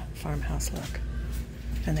that farmhouse look.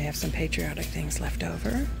 And they have some patriotic things left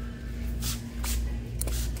over.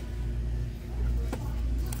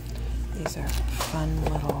 These are fun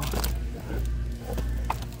little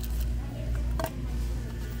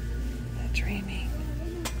dreaming.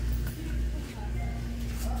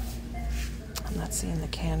 I'm not seeing the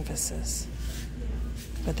canvases,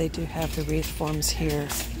 but they do have the wreath forms here.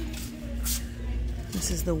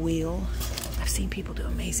 This is the wheel. I've seen people do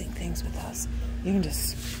amazing things with those. You can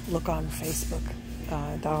just look on Facebook,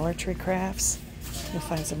 Dollar Tree Crafts. You'll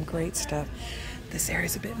find some great stuff. This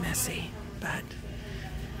area's a bit messy, but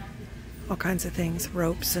all kinds of things,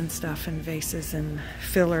 ropes and stuff, and vases and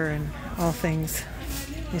filler and all things.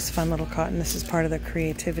 This fun little cotton. This is part of the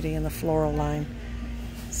creativity in the floral line.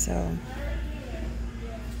 So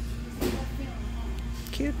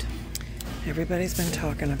cute. Everybody's been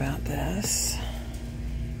talking about this.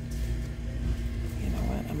 You know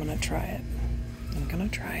what? I'm gonna try it. I'm gonna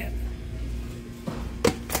try it.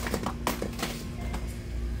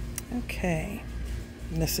 Okay.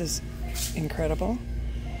 And this is incredible.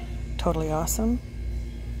 Totally awesome.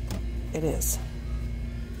 It is.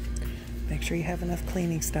 Make sure you have enough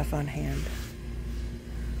cleaning stuff on hand.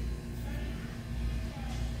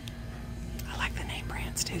 I like the name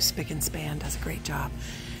brands too. Spick and Span does a great job.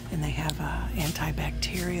 And they have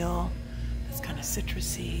antibacterial. It's kind of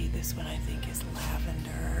citrusy. This one I think is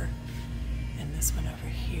lavender. And this one over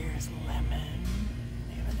here is lemon.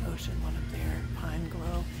 They have an ocean one up there, Pine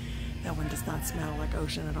Glow. That one does not smell like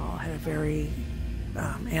ocean at all. It had a very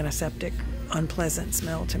antiseptic, unpleasant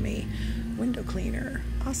smell to me. Window cleaner,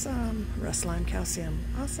 awesome. Rust Lime Calcium,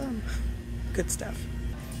 awesome. Good stuff.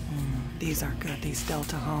 These are good. These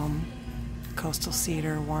Delta Home, Coastal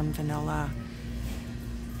Cedar, Warm Vanilla.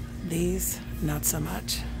 These, not so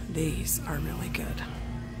much. These are really good.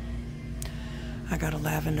 I got a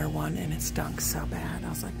lavender one and it stunk so bad. I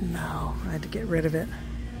was like, no, I had to get rid of it.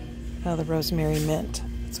 Oh, the Rosemary Mint.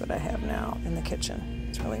 That's what I have now in the kitchen.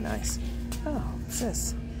 It's really nice. Oh, what's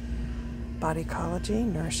this? Bodycology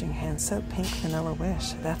Nourishing Hand Soap, Pink Vanilla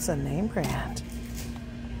Wish. That's a name brand.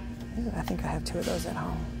 Ooh, I think I have 2 of those at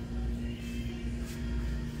home.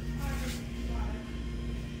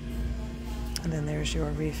 And then there's your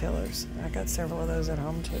refillers. I got several of those at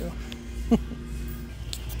home too. Look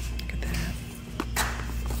at that.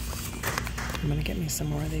 I'm gonna get me some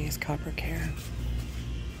more of these Copper Care.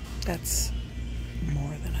 That's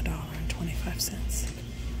more than $1.25.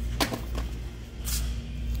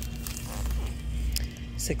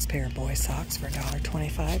 6 pair of boy socks for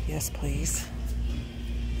 $1.25. Yes, please.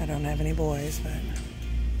 I don't have any boys, but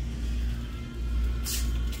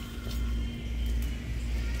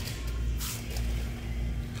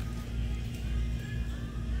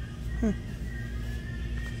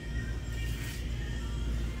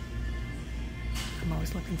I'm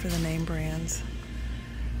always looking for the name brands.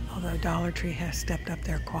 Although Dollar Tree has stepped up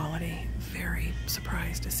their quality. Very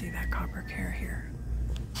surprised to see that Copper Care here.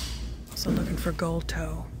 Also looking for Gold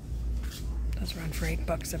Toe. Those run for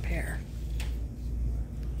 $8 a pair.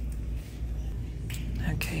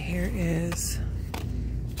 Okay, here is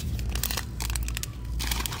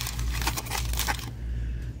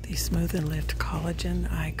the Smooth and Lift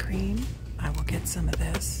Collagen Eye Cream. I will get some of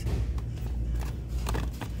this.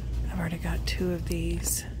 I've already got 2 of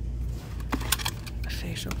these. A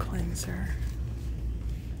facial cleanser.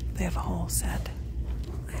 They have a whole set.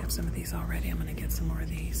 I have some of these already. I'm going to get some more of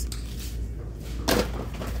these.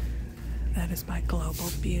 That is by Global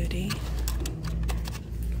Beauty.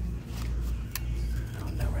 I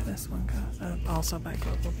don't know where this one goes. Also by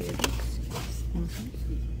Global Beauty.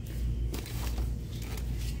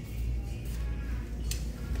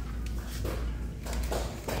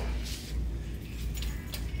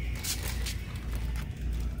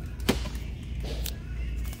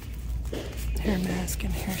 Hair mask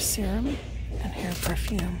and hair serum and hair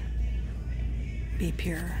perfume. Be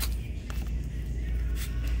Pure.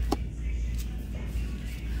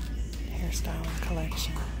 Hairstyling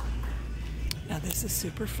collection. Now this is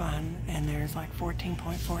super fun, and there's like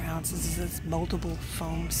 14.4 ounces of this moldable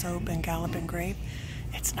foam soap in Galloping Grape.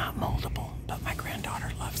 It's not moldable, but my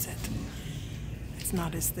granddaughter loves it. It's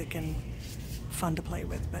not as thick and fun to play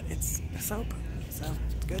with, but it's a soap, so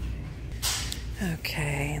it's good.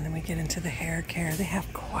 Okay, and then we get into the hair care. They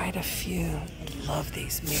have quite a few. Love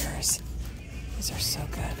these mirrors. These are so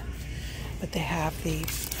good. But they have the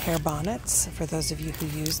hair bonnets, for those of you who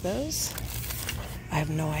use those. I have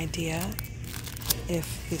no idea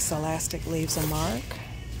if this elastic leaves a mark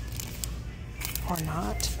or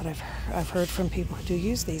not, but I've heard from people who do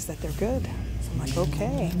use these that they're good. So I'm like,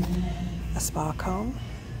 okay. A spa comb.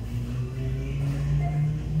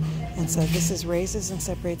 And so this raises and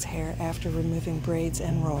separates hair after removing braids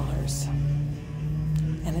and rollers.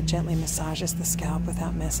 And it gently massages the scalp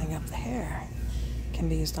without messing up the hair. It can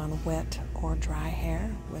be used on wet or dry hair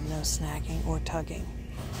with no snagging or tugging.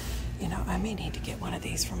 You know, I may need to get one of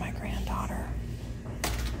these for my granddaughter.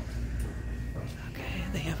 Okay,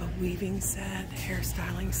 they have a weaving set,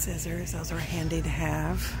 hairstyling scissors. Those are handy to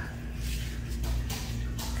have.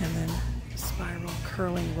 And then spiral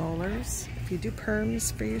curling rollers. if you do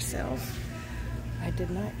perms for yourself. I did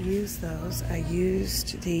not use those. I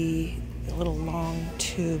used the little long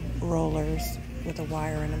tube rollers with a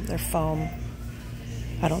wire in them. They're foam.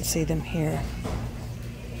 I don't see them here.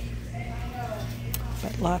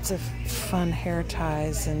 But lots of fun hair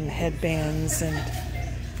ties and headbands, and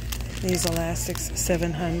these elastics,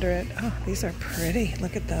 700. Oh, these are pretty.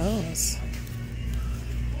 Look at those.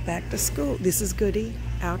 Back to school. This is Goody.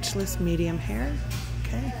 Ouchless medium hair.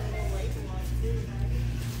 Okay.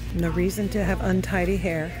 No reason to have untidy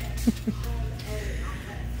hair.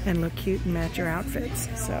 And look cute and match your outfits.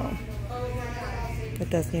 So it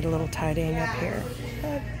does need a little tidying up here.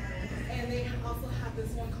 But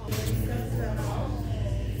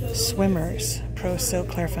Swimmers Pro Silk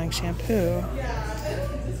Clarifying Shampoo.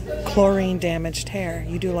 Chlorine damaged hair.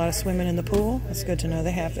 You do a lot of swimming in the pool? It's good to know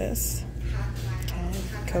they have this. Okay.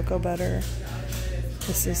 Cocoa butter.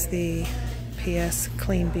 This is the PS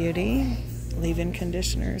Clean Beauty leave-in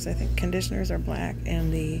conditioners. I think conditioners are black,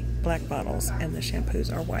 and the black bottles, and the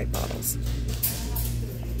shampoos are white bottles.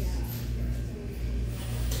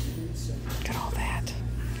 Look at all that.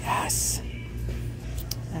 Yes.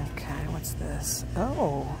 Okay, what's this?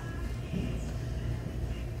 Oh.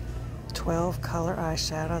 12 color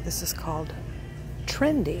eyeshadow. This is called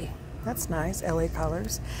Trendy. That's nice. LA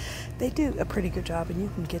Colors. They do a pretty good job, and you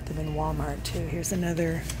can get them in Walmart too. Here's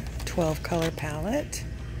another 12 color palette.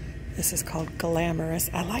 This is called Glamorous.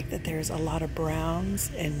 I like that there's a lot of browns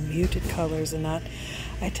and muted colors, and not.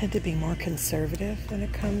 I tend to be more conservative when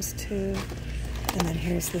it comes to. And then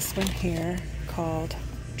here's this one here called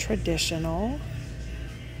Traditional.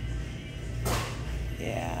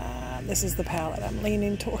 Yeah, this is the palette I'm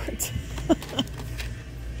leaning towards.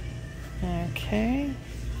 Okay.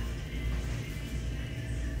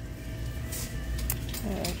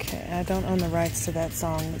 Okay, I don't own the rights to that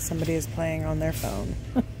song that somebody is playing on their phone.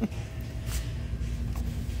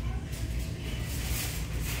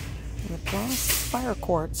 Lip gloss, Fire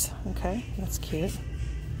Quartz. Okay, that's cute.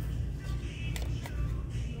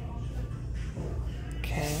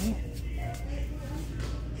 Okay.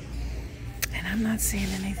 And I'm not seeing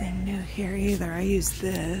anything new here either. I used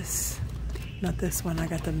this. Not this one. I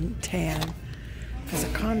got the tan as a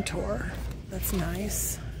contour. That's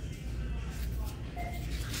nice.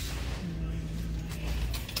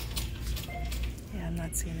 I'm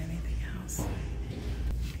not seeing anything else.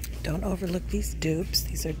 Don't overlook these dupes.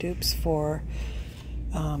 These are dupes for,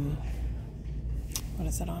 what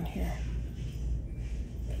is it on here?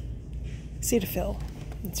 Cetaphil.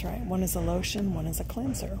 That's right. One is a lotion, one is a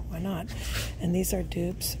cleanser. Why not? And these are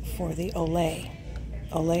dupes for the Olay.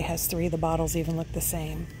 Olay has 3. The bottles even look the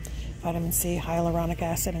same. Vitamin C, hyaluronic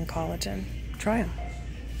acid, and collagen. Try them.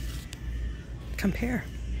 Compare.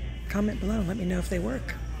 Comment below. Let me know if they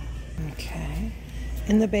work. Okay.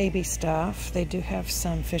 In the baby stuff, they do have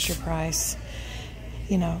some Fisher-Price.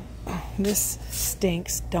 You know, this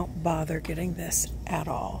stinks. Don't bother getting this at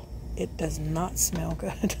all. It does not smell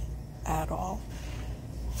good at all.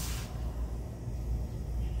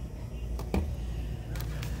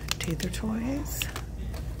 Teether Toys.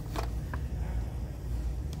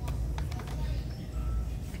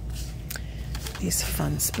 These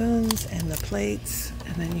fun spoons and the plates.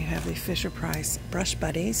 And then you have the Fisher-Price Brush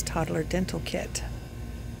Buddies Toddler Dental Kit.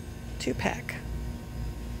 2-pack.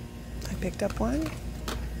 I picked up one.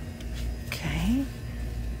 Okay.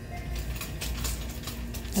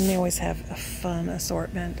 And they always have a fun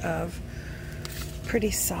assortment of pretty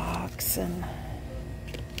socks and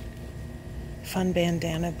fun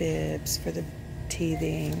bandana bibs for the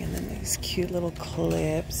teething, and then these cute little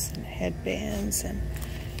clips and headbands and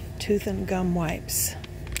tooth and gum wipes.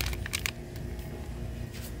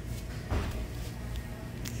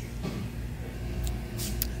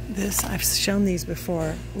 This, I've shown these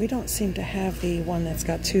before. We don't seem to have the one that's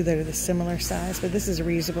got 2 that are the similar size, but this is a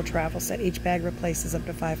reusable travel set. Each bag replaces up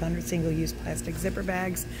to 500 single-use plastic zipper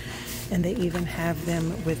bags, and they even have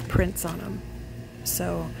them with prints on them.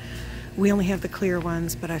 So we only have the clear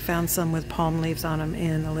ones, but I found some with palm leaves on them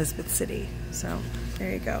in Elizabeth City. So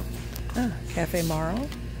there you go. Ah, Cafe Marl.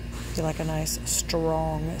 If you like a nice,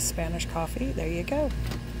 strong Spanish coffee, there you go.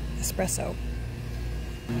 Espresso.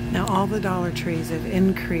 Now all the Dollar Trees have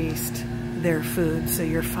increased their food, so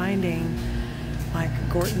you're finding like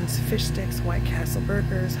Gorton's fish sticks, White Castle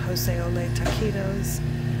burgers, Jose Ole taquitos,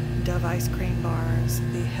 Dove ice cream bars,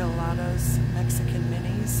 the Helados Mexican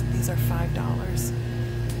minis. These are $5.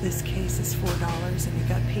 This case is $4, and you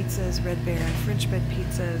got pizzas, Red Bear and French bread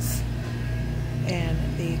pizzas, and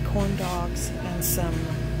the corn dogs, and some,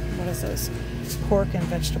 what is those, pork and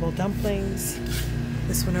vegetable dumplings.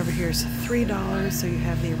 This one over here is $3, so you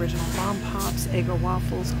have the original Bomb Pops, Eggo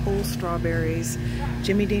waffles, whole strawberries,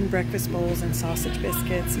 Jimmy Dean breakfast bowls and sausage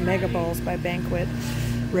biscuits, Mega Bowls by Banquet,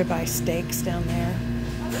 ribeye steaks down there.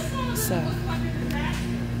 So,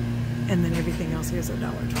 and then everything else here is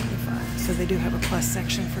 $1.25. So they do have a plus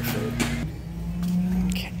section for food.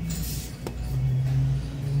 Okay.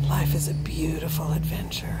 Life is a beautiful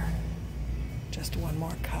adventure. Just one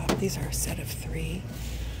more cup. These are a set of 3.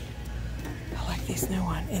 I like these new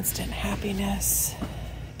one. Instant happiness.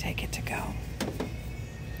 Take it to go.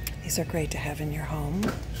 These are great to have in your home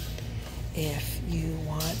if you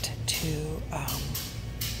want to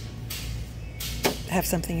have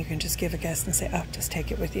something you can just give a guest and say, oh, just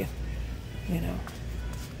take it with you. You know.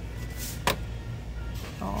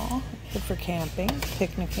 Aw, good for camping,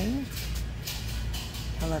 picnicking.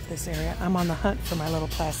 I love this area. I'm on the hunt for my little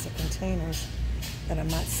plastic containers that I'm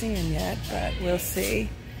not seeing yet, but we'll see.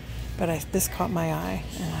 But this caught my eye,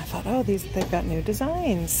 and I thought, oh, they've got new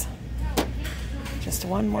designs. Just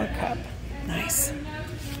one more cup. Nice.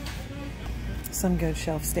 Some good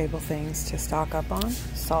shelf-stable things to stock up on.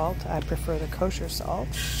 Salt. I prefer the kosher salt.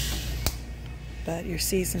 But your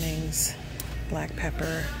seasonings, black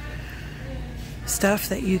pepper, stuff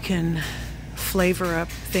that you can flavor up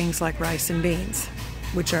things like rice and beans,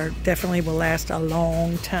 which are definitely will last a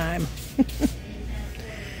long time.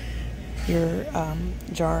 Your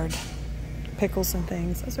jarred pickles and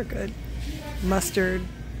things, those are good. Mustard,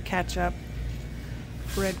 ketchup,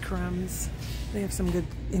 breadcrumbs. They have some good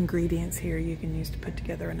ingredients here you can use to put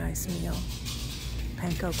together a nice meal.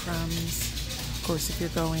 Panko crumbs. Of course, if you're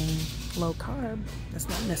going low carb, that's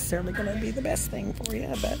not necessarily going to be the best thing for you,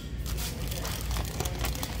 but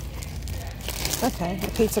okay.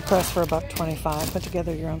 A pizza crust for about $25. Put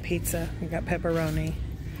together your own pizza. You got pepperoni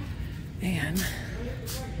and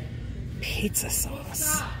pizza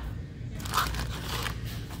sauce.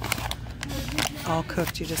 All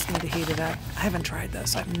cooked, you just need to heat it up. I haven't tried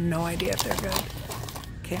those, so I have no idea if they're good.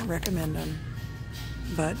 Can't recommend them,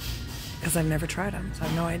 but because I've never tried them, so I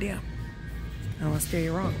have no idea. I don't want to steer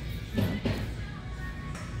you wrong.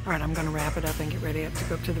 All right, I'm going to wrap it up and get ready to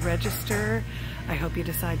go up to the register. I hope you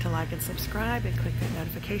decide to like and subscribe and click that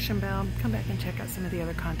notification bell. Come back and check out some of the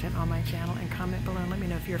other content on my channel and comment below and let me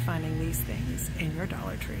know if you're finding these things in your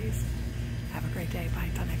Dollar Trees. Have a great day. Bye.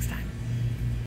 Until next time.